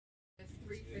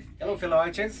Hello fellow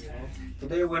archers.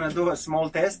 Today we're going to do a small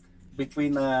test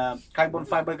between a carbon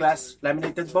fiberglass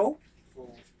laminated bow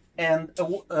and a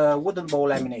wooden bow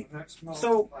laminate.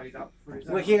 So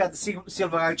we're here at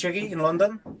Silver Archery in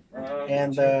London,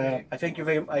 and I thank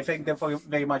them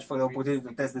very much for the opportunity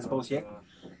to test this bows here.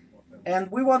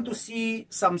 And we want to see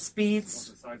some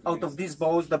speeds out of these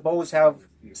bows. The bows have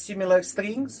similar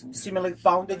strings, similar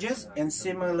poundages, and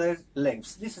similar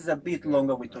lengths. This is a bit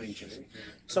longer with 2 inches.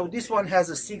 So this one has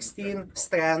a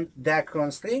 16-strand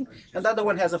Dacron string, and the other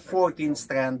one has a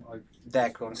 14-strand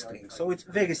Dacron string. So it's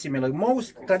very similar.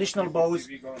 Most traditional bows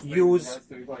use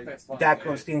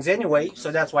Dacron strings anyway,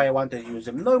 so that's why I wanted to use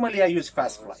them. Normally I use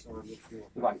Fast Fly.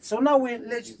 Right, so now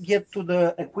let's get to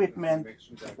the equipment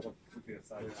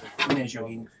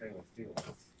measuring.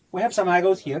 We have some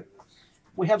arrows here.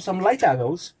 We have some light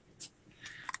arrows,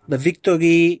 the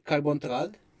Victory carbon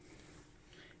rod,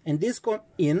 and this come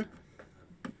in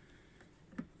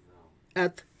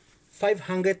at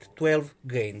 512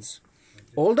 grains.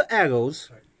 All the arrows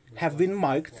have been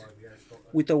marked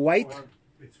with a white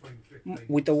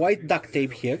duct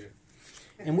tape here,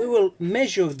 and we will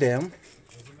measure them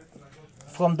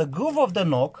from the groove of the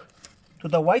nock to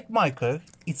the white marker.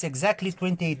 It's exactly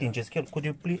 28 inches. Could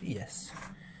you please? Yes.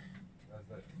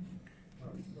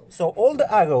 So all the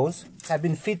arrows have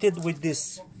been fitted with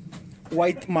this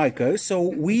white marker, so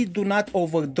we do not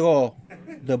overdraw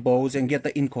the bows and get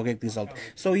the incorrect result.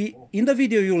 So in the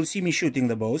video you will see me shooting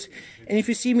the bows, and if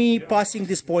you see me passing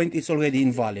this point, it's already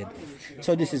invalid.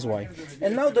 So this is why.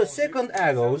 And now the second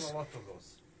arrows,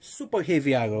 super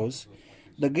heavy arrows,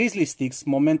 the grizzly sticks,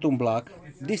 momentum block.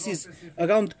 This is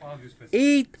around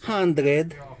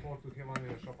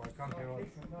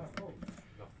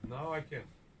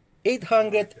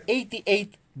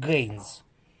 888 grains.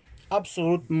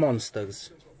 Absolute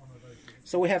monsters.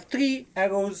 So we have 3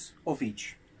 arrows of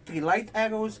each. 3 light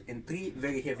arrows and 3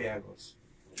 very heavy arrows.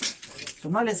 So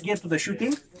now let's get to the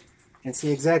shooting and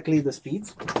see exactly the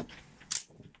speeds.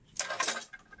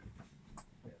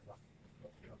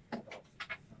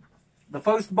 The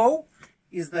first bow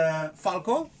is the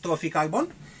Falco Trophy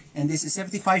Carbon, and this is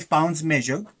 75 pounds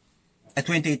measured at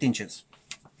 28 inches.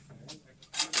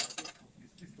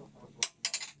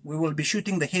 We will be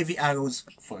shooting the heavy arrows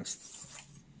first.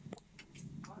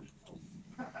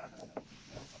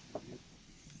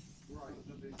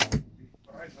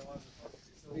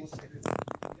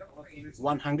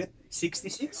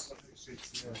 $166.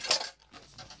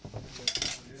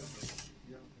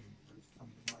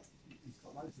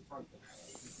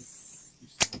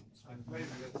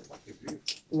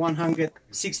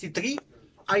 163.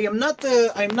 I'm not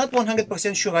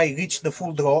 100% sure I reached the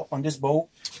full draw on this bow.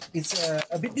 It's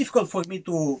a bit difficult for me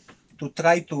to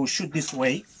try to shoot this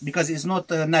way because it's not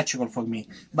natural for me.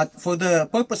 But for the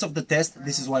purpose of the test,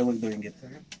 this is why we're doing it.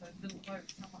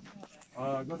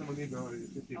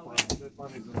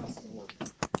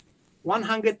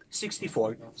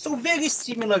 164. So very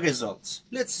similar results.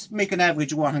 Let's make an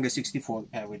average 164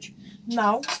 average.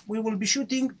 Now we will be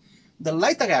shooting the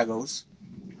lighter arrows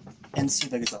and see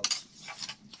the results.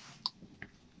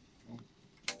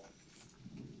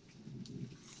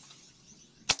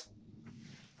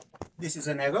 This is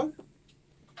an arrow.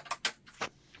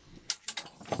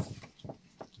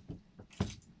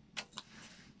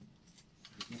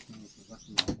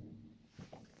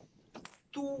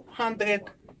 .200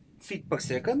 feet per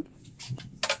second.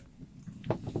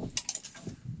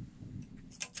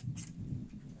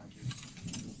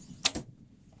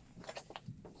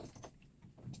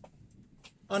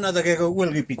 Another arrow,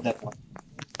 will repeat that one.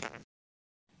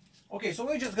 Okay, so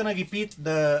we're just gonna repeat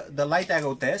the light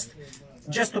arrow test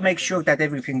just to make sure that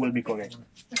everything will be correct.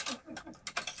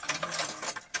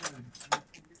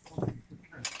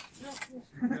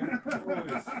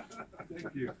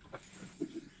 Thank you.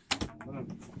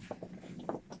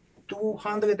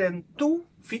 202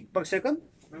 feet per second.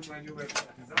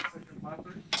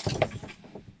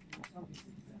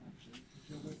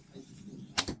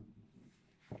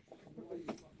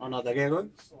 Another arrow.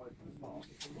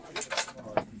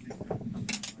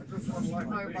 Oh,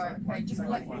 right, okay, just to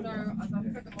let you know, as I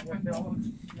put them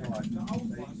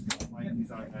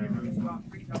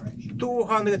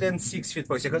 206 feet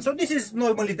per second. So this is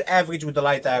normally the average with the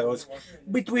light arrows,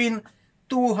 between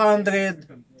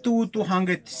 200 to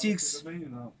 206.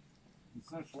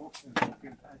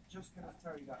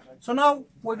 So now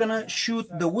we're gonna shoot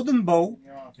the wooden bow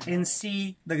and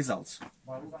see the results.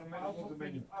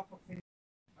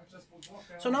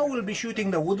 So now we'll be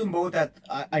shooting the wooden bow that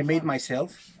I made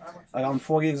myself around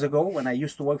 4 years ago when I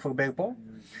used to work for Bearpaw.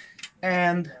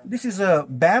 And this is a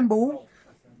bamboo,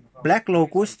 black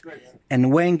locust,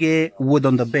 and wenge wood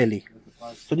on the belly.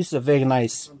 So this is a very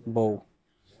nice bow.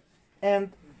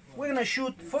 And we're gonna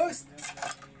shoot first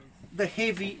the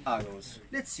heavy arrows.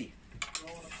 Let's see.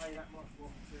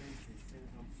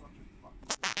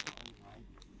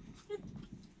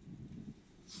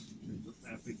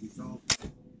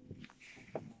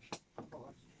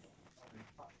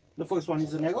 The first one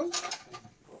is an arrow.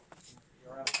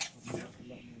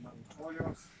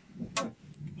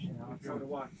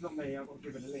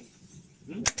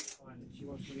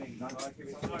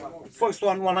 First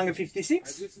one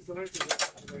 156.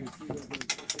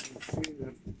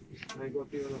 I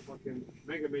got even a fucking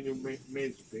mega menu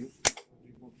main thing.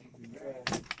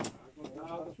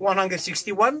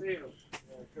 161.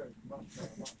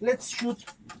 Let's shoot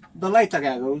the lighter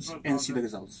arrows and see the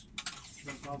results.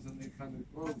 1,800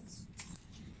 volts.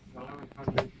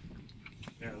 1,100.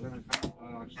 Yeah,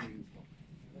 1,100 actually.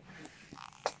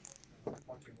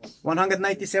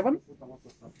 197.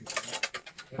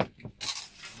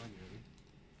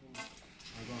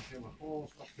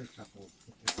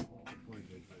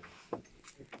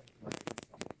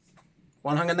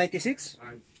 196.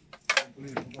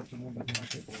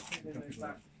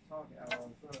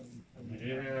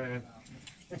 Yeah.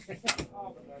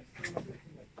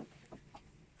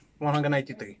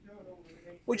 193.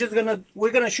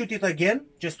 We're gonna shoot it again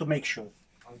just to make sure.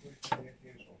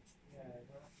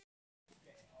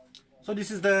 So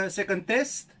this is the second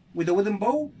test with the wooden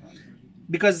bow.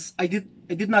 Because I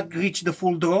did not reach the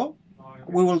full draw,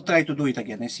 we will try to do it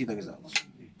again and see the results.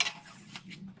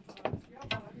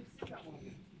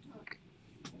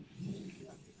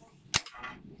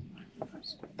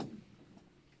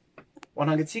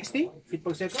 (160 feet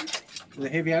per second) to the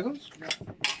heavy arrows.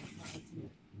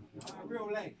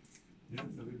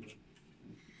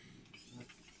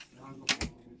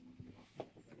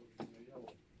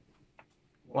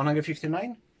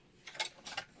 159.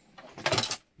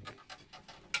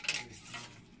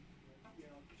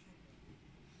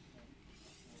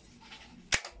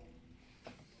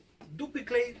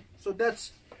 Duplicate, so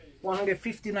that's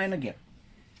 159 again.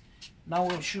 Now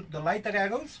we'll shoot the lighter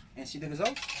arrows and see the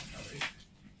results.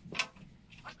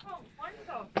 I can't find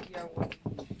our video.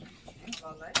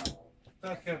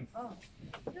 Second. Oh,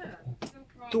 yeah.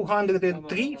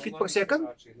 203 feet per second.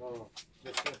 No,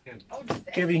 the second. Oh, just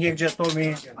the Kevin here just told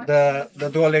me the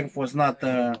draw length was not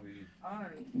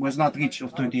reached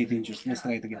of 28 inches. Let's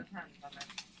try it again.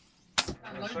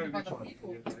 I'll show you which one.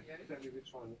 Tell me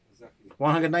which one exactly.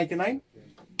 199.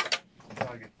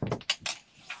 Target.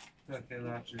 13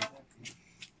 actually.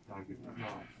 Target. No.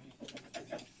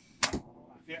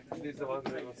 Yeah, this is the one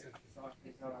that was set.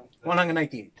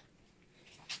 198.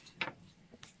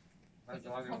 That's the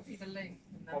one that was copy the link.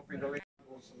 copy the link.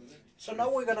 So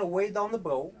now we're gonna weigh down the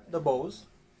bows,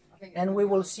 and we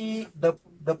will see the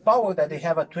power that they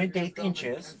have at 28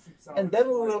 inches, and then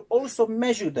we will also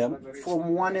measure them from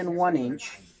 1 and 1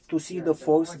 inch to see the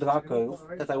force draw curve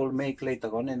that I will make later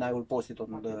on, and I will post it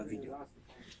on the video.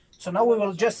 So now we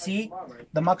will just see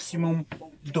the maximum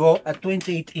draw at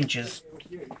 28 inches.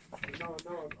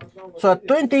 So at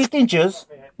 28 inches,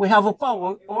 we have a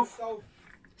power of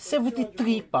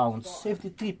 73 pounds,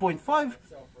 73.5.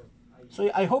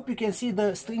 So I hope you can see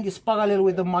the string is parallel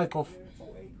with the mark of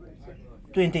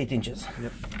 28 inches.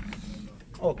 Yep.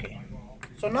 Okay.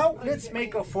 So now let's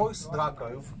make a force draw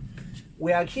curve.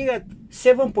 We are here at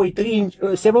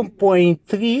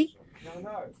 7.3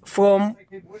 from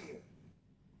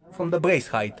the brace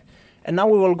height. And now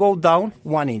we will go down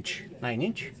 1 inch, 9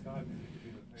 inch,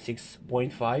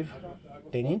 6.5,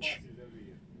 10 inch,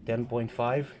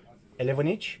 10.5, 11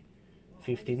 inch,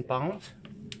 15 pounds,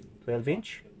 12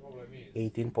 inch,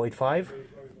 18.5,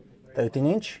 13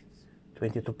 inch,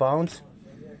 22 pounds,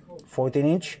 14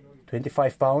 inch,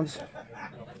 25 pounds,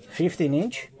 15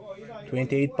 inch,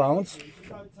 28 pounds,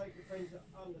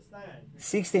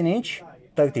 16 inch,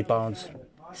 30 pounds,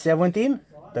 17,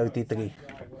 33,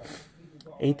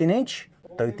 18 inch,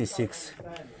 36,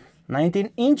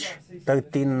 19 inch,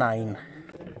 39,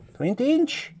 20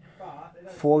 inch,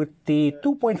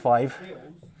 42.5,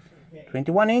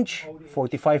 21 inch,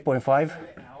 45.5,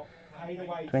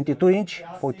 22 inch,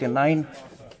 49,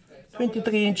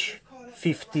 23 inch,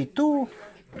 52,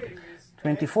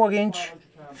 24 inch,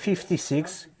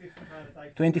 56,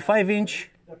 25 inch,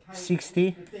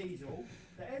 60,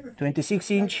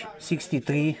 26 inch,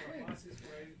 63,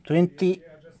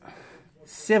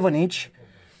 27 inch,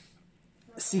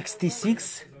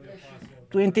 66,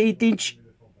 28 inch,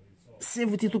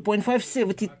 72.5,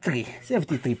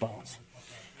 73 pounds.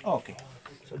 Okay,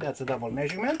 so that's a double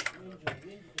measurement.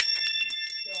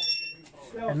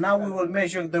 And now we will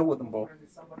measure the wooden bow.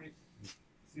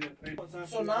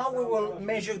 So now we will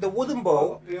measure the wooden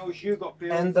bow,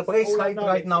 and the brace height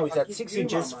right now is at 6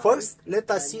 inches. First,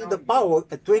 let us see the power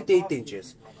at 28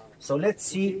 inches. So let's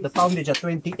see the poundage at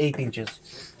 28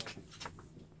 inches.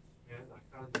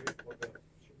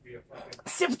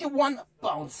 71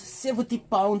 pounds, 70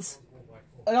 pounds,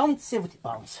 around 70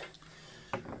 pounds.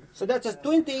 So that's at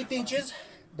 28 inches,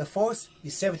 the force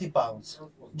is 70 pounds,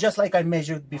 just like I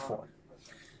measured before.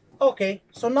 Okay,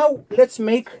 so now let's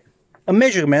make a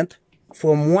measurement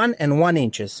from 1 and 1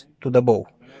 inches to the bow.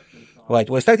 Right,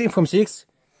 we're starting from 6,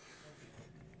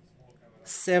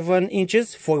 7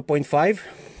 inches, 4.5,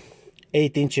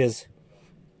 8 inches,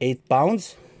 8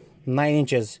 pounds, 9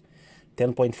 inches,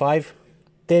 10.5,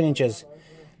 10 inches,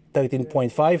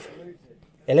 13.5,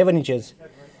 11 inches,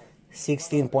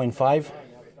 16.5,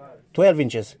 12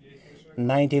 inches,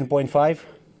 19.5,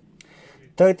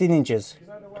 13 inches,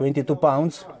 22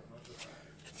 pounds,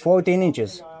 14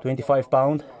 inches, 25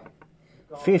 pounds,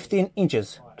 15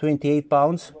 inches, 28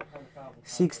 pounds,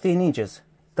 16 inches,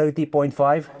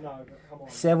 30.5,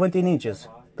 17 inches,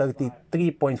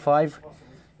 33.5,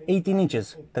 18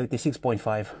 inches,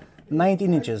 36.5,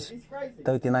 19 inches,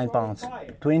 39 pounds,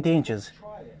 20 inches,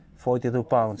 42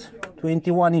 pounds,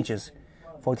 21 inches,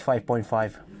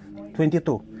 45.5,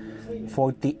 22,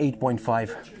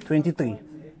 48.5, 23,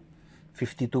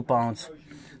 52 pounds,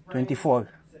 24,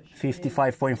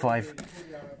 55.5,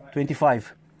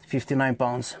 25, 59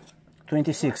 pounds,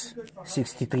 26,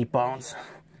 63 pounds,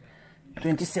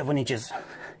 27 inches,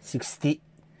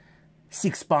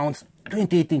 66 pounds,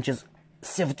 28 inches,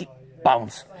 70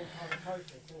 pounds.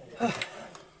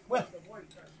 Well,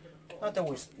 not that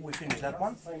we finish that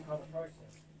one.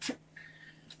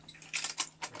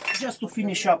 Just to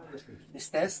finish up this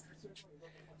test.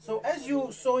 So as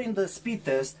you saw in the speed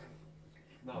test,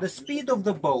 the speed of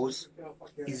the bows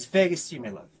is very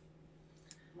similar.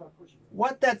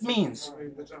 What that means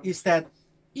is that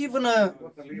even a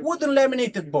wooden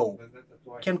laminated bow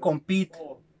can compete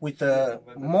with a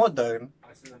modern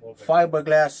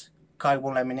fiberglass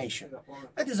carbon lamination.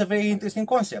 That is a very interesting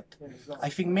concept. I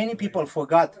think many people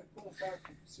forgot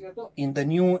in the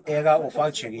new era of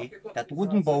archery that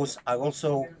wooden bows are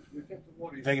also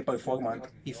very performant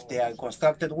if they are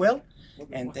constructed well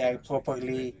and they are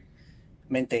properly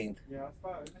maintained.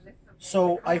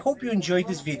 So I hope you enjoyed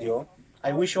this video.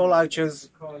 I wish all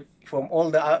archers from all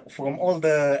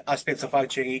the aspects of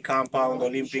archery, compound,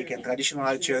 Olympic and traditional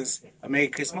archers, a Merry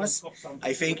Christmas.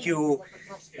 I thank you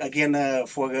again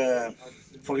for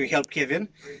your help, Kevin,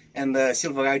 and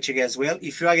Silver Archery as well.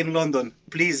 If you are in London,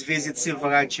 please visit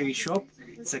Silver Archery shop.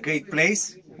 It's a great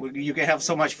place. You can have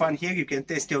so much fun here. You can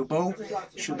test your bow,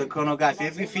 shoot the chronograph,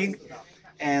 everything.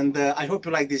 And I hope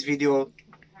you like this video.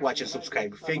 Watch and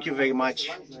subscribe. Thank you very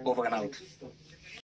much. Over and out.